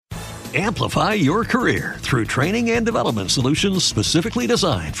Amplify your career through training and development solutions specifically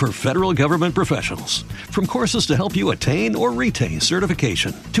designed for federal government professionals. From courses to help you attain or retain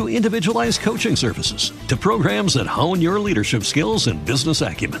certification, to individualized coaching services, to programs that hone your leadership skills and business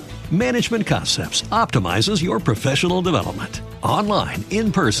acumen, Management Concepts optimizes your professional development. Online,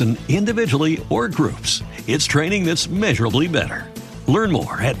 in person, individually, or groups, it's training that's measurably better. Learn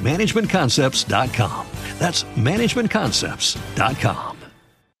more at managementconcepts.com. That's managementconcepts.com.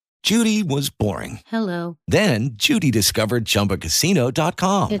 Judy was boring. Hello. Then Judy discovered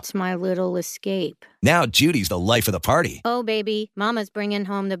ChumbaCasino.com. It's my little escape. Now Judy's the life of the party. Oh, baby, mama's bringing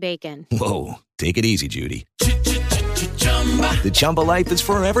home the bacon. Whoa, take it easy, Judy. The Chumba life is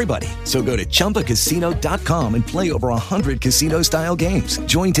for everybody. So go to ChumbaCasino.com and play over 100 casino-style games.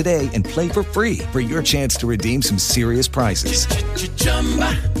 Join today and play for free for your chance to redeem some serious prizes.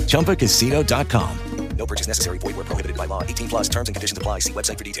 ChumbaCasino.com. No purchase necessary. Void where prohibited by law. 18 plus terms and conditions apply. See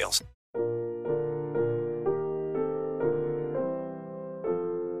website for details.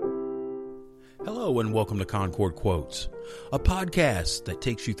 Hello and welcome to Concord Quotes, a podcast that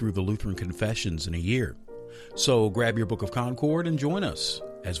takes you through the Lutheran Confessions in a year. So grab your book of Concord and join us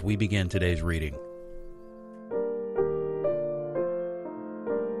as we begin today's reading.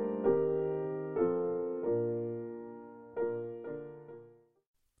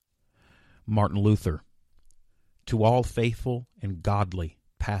 Martin Luther. To all faithful and godly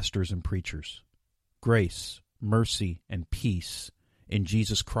pastors and preachers, grace, mercy, and peace in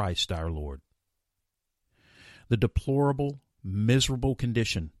Jesus Christ our Lord. The deplorable, miserable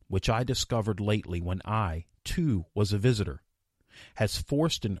condition which I discovered lately when I, too, was a visitor, has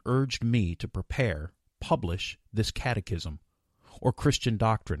forced and urged me to prepare, publish this catechism, or Christian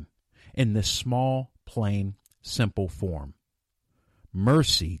doctrine, in this small, plain, simple form.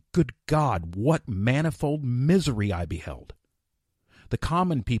 Mercy, good God, what manifold misery I beheld! The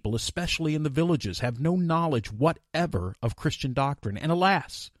common people, especially in the villages, have no knowledge whatever of Christian doctrine, and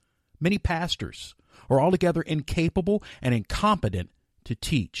alas, many pastors are altogether incapable and incompetent to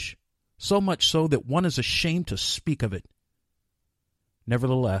teach, so much so that one is ashamed to speak of it.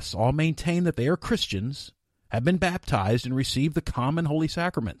 Nevertheless, all maintain that they are Christians, have been baptized, and received the common holy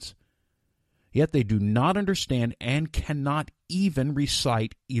sacraments. Yet they do not understand and cannot even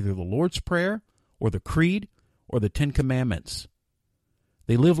recite either the Lord's Prayer or the Creed or the Ten Commandments.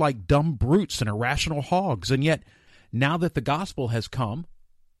 They live like dumb brutes and irrational hogs, and yet, now that the gospel has come,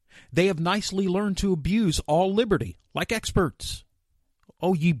 they have nicely learned to abuse all liberty, like experts.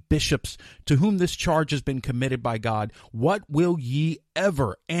 O ye bishops, to whom this charge has been committed by God, what will ye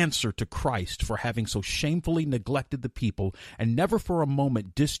ever answer to Christ for having so shamefully neglected the people and never for a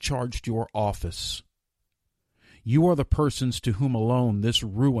moment discharged your office? You are the persons to whom alone this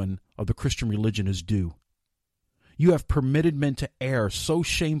ruin of the Christian religion is due. You have permitted men to err so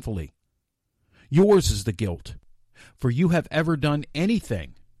shamefully. Yours is the guilt, for you have ever done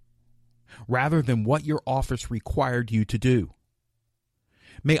anything rather than what your office required you to do.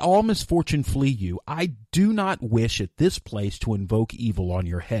 May all misfortune flee you. I do not wish at this place to invoke evil on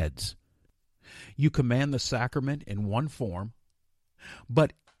your heads. You command the sacrament in one form,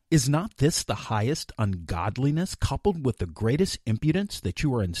 but is not this the highest ungodliness, coupled with the greatest impudence, that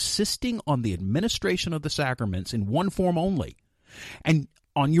you are insisting on the administration of the sacraments in one form only, and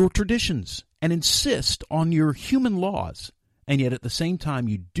on your traditions, and insist on your human laws, and yet at the same time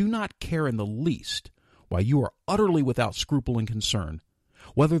you do not care in the least, while you are utterly without scruple and concern,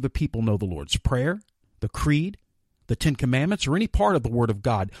 whether the people know the Lord's Prayer, the Creed, the Ten Commandments, or any part of the Word of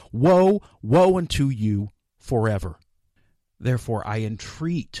God. Woe, woe unto you forever. Therefore I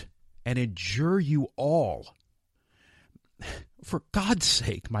entreat and adjure you all, for God's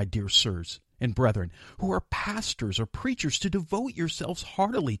sake, my dear sirs and brethren, who are pastors or preachers, to devote yourselves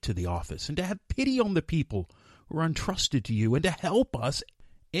heartily to the office, and to have pity on the people who are entrusted to you, and to help us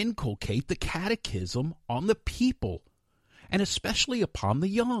inculcate the catechism on the people, and especially upon the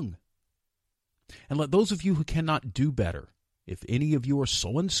young. And let those of you who cannot do better, if any of you are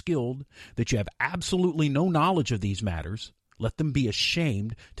so unskilled that you have absolutely no knowledge of these matters, let them be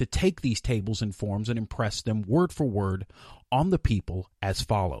ashamed to take these tables and forms and impress them word for word on the people as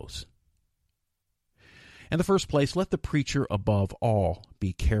follows. In the first place, let the preacher above all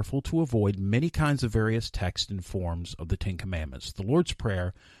be careful to avoid many kinds of various texts and forms of the Ten Commandments, the Lord's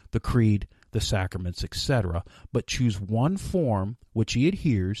Prayer, the Creed, the sacraments, etc., but choose one form which he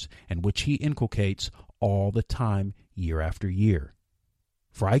adheres and which he inculcates all the time, year after year.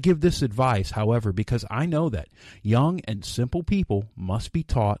 For I give this advice, however, because I know that young and simple people must be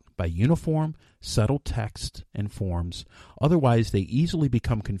taught by uniform, settled texts and forms. Otherwise, they easily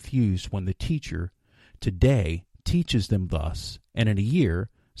become confused when the teacher today teaches them thus, and in a year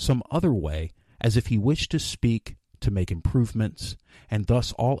some other way, as if he wished to speak to make improvements, and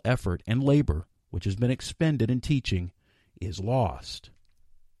thus all effort and labor which has been expended in teaching is lost.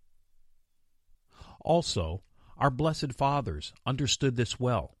 Also, our blessed fathers understood this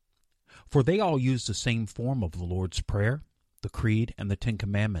well, for they all used the same form of the Lord's Prayer, the Creed, and the Ten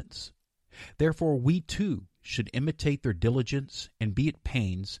Commandments. Therefore we too should imitate their diligence and be at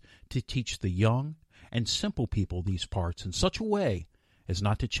pains to teach the young and simple people these parts in such a way as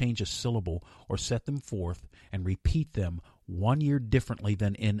not to change a syllable or set them forth and repeat them one year differently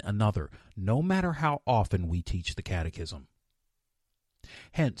than in another, no matter how often we teach the catechism.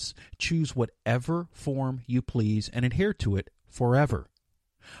 Hence, choose whatever form you please and adhere to it forever.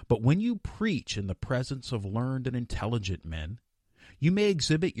 But when you preach in the presence of learned and intelligent men, you may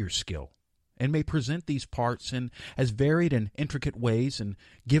exhibit your skill and may present these parts in as varied and intricate ways and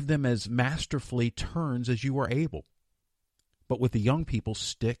give them as masterfully turns as you are able. But with the young people,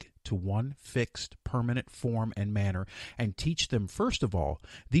 stick to one fixed, permanent form and manner, and teach them first of all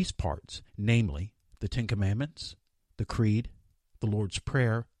these parts, namely the Ten Commandments, the Creed, the Lord's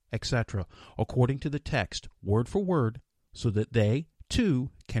Prayer, etc., according to the text, word for word, so that they, too,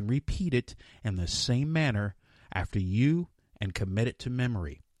 can repeat it in the same manner after you and commit it to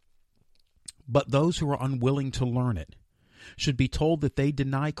memory. But those who are unwilling to learn it should be told that they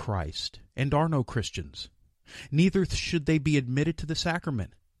deny Christ and are no Christians. Neither should they be admitted to the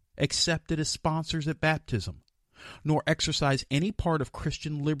sacrament, accepted as sponsors at baptism, nor exercise any part of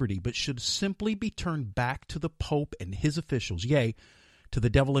Christian liberty, but should simply be turned back to the Pope and his officials, yea, to the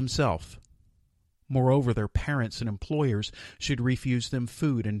devil himself. Moreover, their parents and employers should refuse them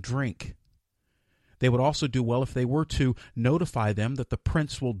food and drink. They would also do well if they were to notify them that the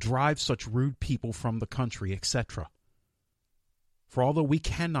prince will drive such rude people from the country, etc. For although we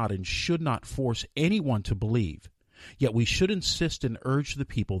cannot and should not force anyone to believe, yet we should insist and urge the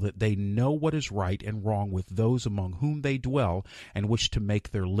people that they know what is right and wrong with those among whom they dwell and wish to make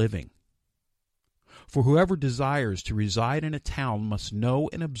their living. For whoever desires to reside in a town must know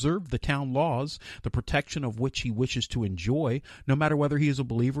and observe the town laws, the protection of which he wishes to enjoy, no matter whether he is a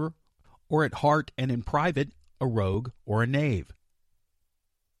believer or at heart and in private a rogue or a knave.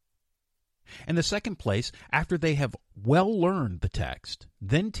 In the second place, after they have well learned the text,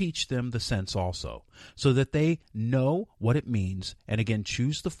 then teach them the sense also, so that they know what it means, and again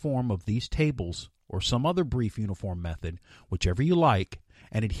choose the form of these tables or some other brief uniform method, whichever you like,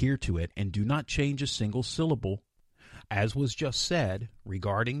 and adhere to it, and do not change a single syllable, as was just said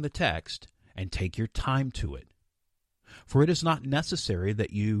regarding the text, and take your time to it. For it is not necessary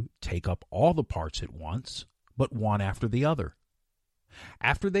that you take up all the parts at once, but one after the other.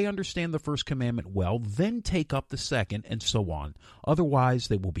 After they understand the first commandment well, then take up the second, and so on. Otherwise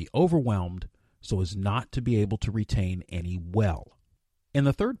they will be overwhelmed, so as not to be able to retain any well. In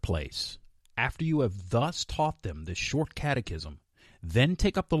the third place, after you have thus taught them this short catechism, then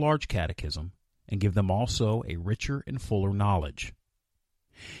take up the large catechism, and give them also a richer and fuller knowledge.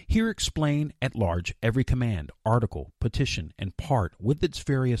 Here explain at large every command, article, petition, and part with its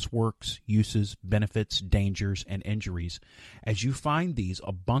various works, uses, benefits, dangers, and injuries, as you find these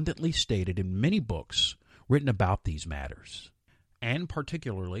abundantly stated in many books written about these matters. And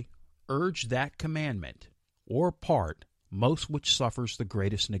particularly, urge that commandment, or part, most which suffers the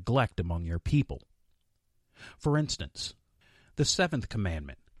greatest neglect among your people. For instance, the seventh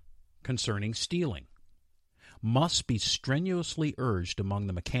commandment, concerning stealing, must be strenuously urged among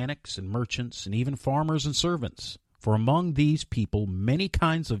the mechanics and merchants and even farmers and servants, for among these people many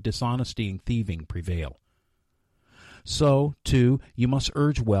kinds of dishonesty and thieving prevail. So, too, you must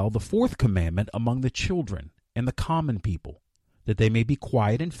urge well the fourth commandment among the children and the common people, that they may be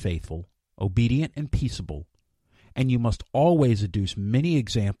quiet and faithful, obedient and peaceable, and you must always adduce many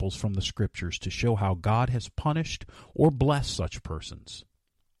examples from the Scriptures to show how God has punished or blessed such persons.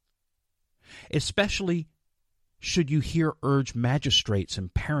 Especially should you here urge magistrates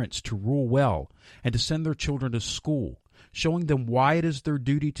and parents to rule well and to send their children to school, showing them why it is their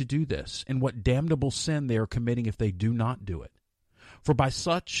duty to do this and what damnable sin they are committing if they do not do it. For by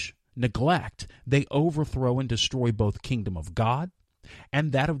such neglect they overthrow and destroy both the kingdom of God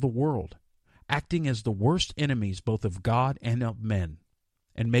and that of the world, acting as the worst enemies both of God and of men,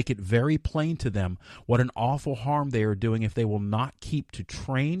 and make it very plain to them what an awful harm they are doing if they will not keep to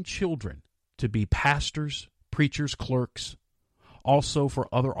train children to be pastors, preachers, clerks, also for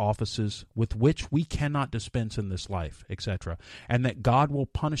other offices with which we cannot dispense in this life, etc., and that God will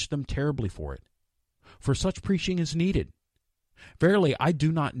punish them terribly for it. For such preaching is needed. Verily, I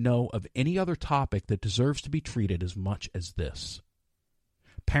do not know of any other topic that deserves to be treated as much as this.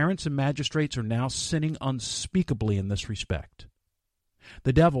 Parents and magistrates are now sinning unspeakably in this respect.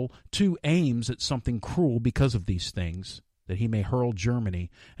 The devil, too, aims at something cruel because of these things, that he may hurl Germany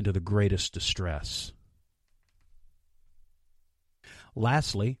into the greatest distress.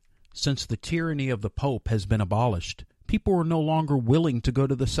 Lastly, since the tyranny of the Pope has been abolished, people are no longer willing to go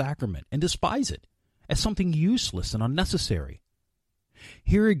to the sacrament and despise it as something useless and unnecessary.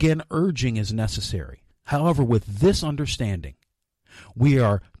 Here again, urging is necessary. However, with this understanding, we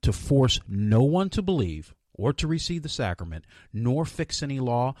are to force no one to believe or to receive the sacrament, nor fix any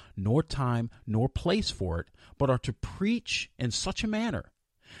law, nor time, nor place for it, but are to preach in such a manner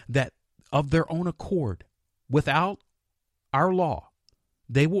that of their own accord, without our law,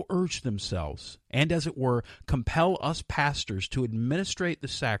 they will urge themselves and, as it were, compel us pastors to administrate the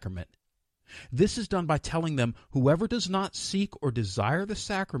sacrament. This is done by telling them whoever does not seek or desire the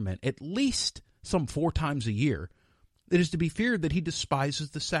sacrament at least some 4 times a year, it is to be feared that he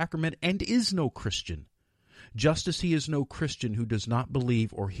despises the sacrament and is no Christian, just as he is no Christian who does not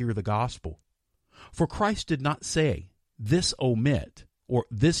believe or hear the gospel. For Christ did not say, "This omit," or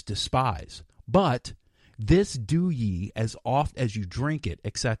 "This despise," but "This do ye as oft as you drink it,"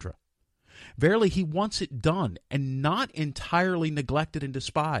 etc. Verily, he wants it done, and not entirely neglected and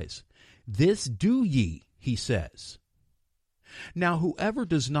despised. "This do ye," he says. Now, whoever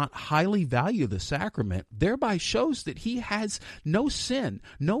does not highly value the sacrament thereby shows that he has no sin,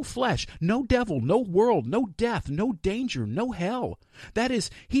 no flesh, no devil, no world, no death, no danger, no hell. That is,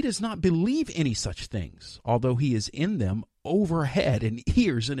 he does not believe any such things, although he is in them over head and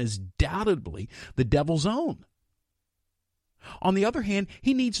ears and is doubtably the devil's own. On the other hand,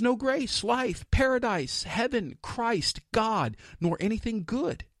 he needs no grace, life, paradise, heaven, Christ, God, nor anything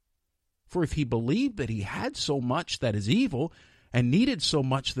good. For if he believed that he had so much that is evil and needed so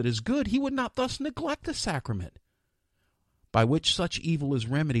much that is good, he would not thus neglect the sacrament, by which such evil is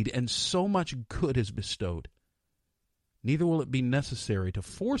remedied and so much good is bestowed. Neither will it be necessary to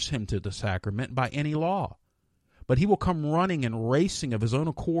force him to the sacrament by any law, but he will come running and racing of his own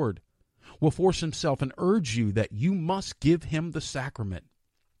accord, will force himself and urge you that you must give him the sacrament.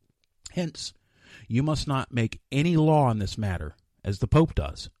 Hence, you must not make any law in this matter, as the Pope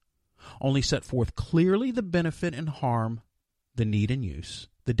does. Only set forth clearly the benefit and harm, the need and use,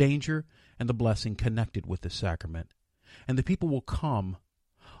 the danger and the blessing connected with the sacrament, and the people will come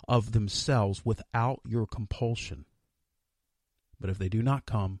of themselves without your compulsion. But if they do not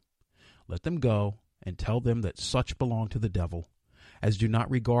come, let them go, and tell them that such belong to the devil, as do not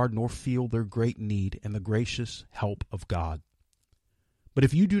regard nor feel their great need and the gracious help of God. But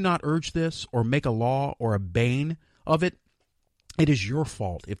if you do not urge this, or make a law or a bane of it, it is your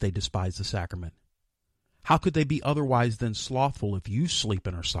fault if they despise the sacrament. How could they be otherwise than slothful if you sleep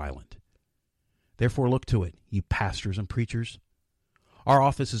and are silent? Therefore look to it, ye pastors and preachers. Our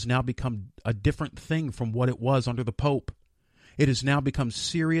office has now become a different thing from what it was under the Pope. It has now become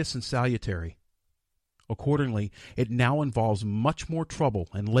serious and salutary. Accordingly, it now involves much more trouble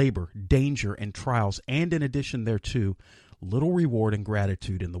and labor, danger and trials, and in addition thereto, little reward and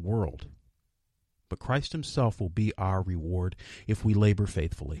gratitude in the world. But Christ himself will be our reward if we labor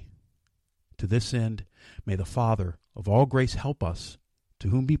faithfully. To this end, may the Father of all grace help us, to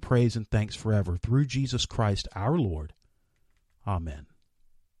whom be praise and thanks forever, through Jesus Christ our Lord. Amen.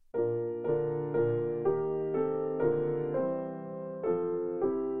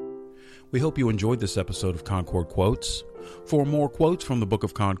 We hope you enjoyed this episode of Concord Quotes. For more quotes from the Book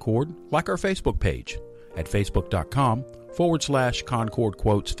of Concord, like our Facebook page at facebook.com/Concord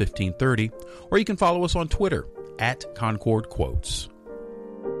Quotes 1530, or you can follow us on Twitter at Concord Quotes.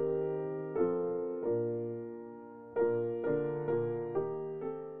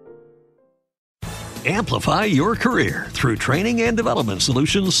 Amplify your career through training and development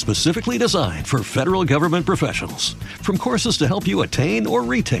solutions specifically designed for federal government professionals. From courses to help you attain or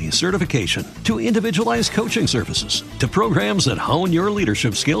retain certification, to individualized coaching services, to programs that hone your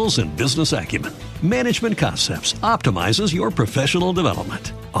leadership skills and business acumen, Management Concepts optimizes your professional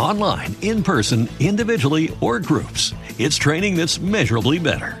development. Online, in person, individually, or groups, it's training that's measurably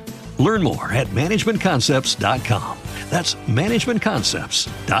better. Learn more at managementconcepts.com. That's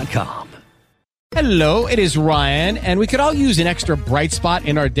managementconcepts.com. Hello, it is Ryan, and we could all use an extra bright spot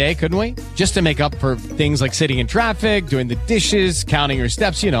in our day, couldn't we? Just to make up for things like sitting in traffic, doing the dishes, counting your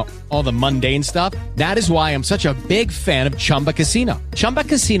steps, all the mundane stuff. That is why I'm such a big fan of Chumba Casino. Chumba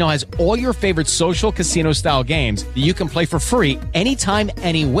Casino has all your favorite social casino-style games that you can play for free anytime,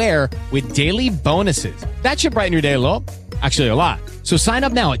 anywhere with daily bonuses. That should brighten your day a little. Actually, a lot. So sign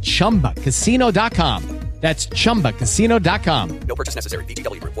up now at ChumbaCasino.com. That's ChumbaCasino.com. No purchase necessary.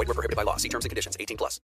 VGW Group. Void where prohibited by law. See terms and conditions. 18+.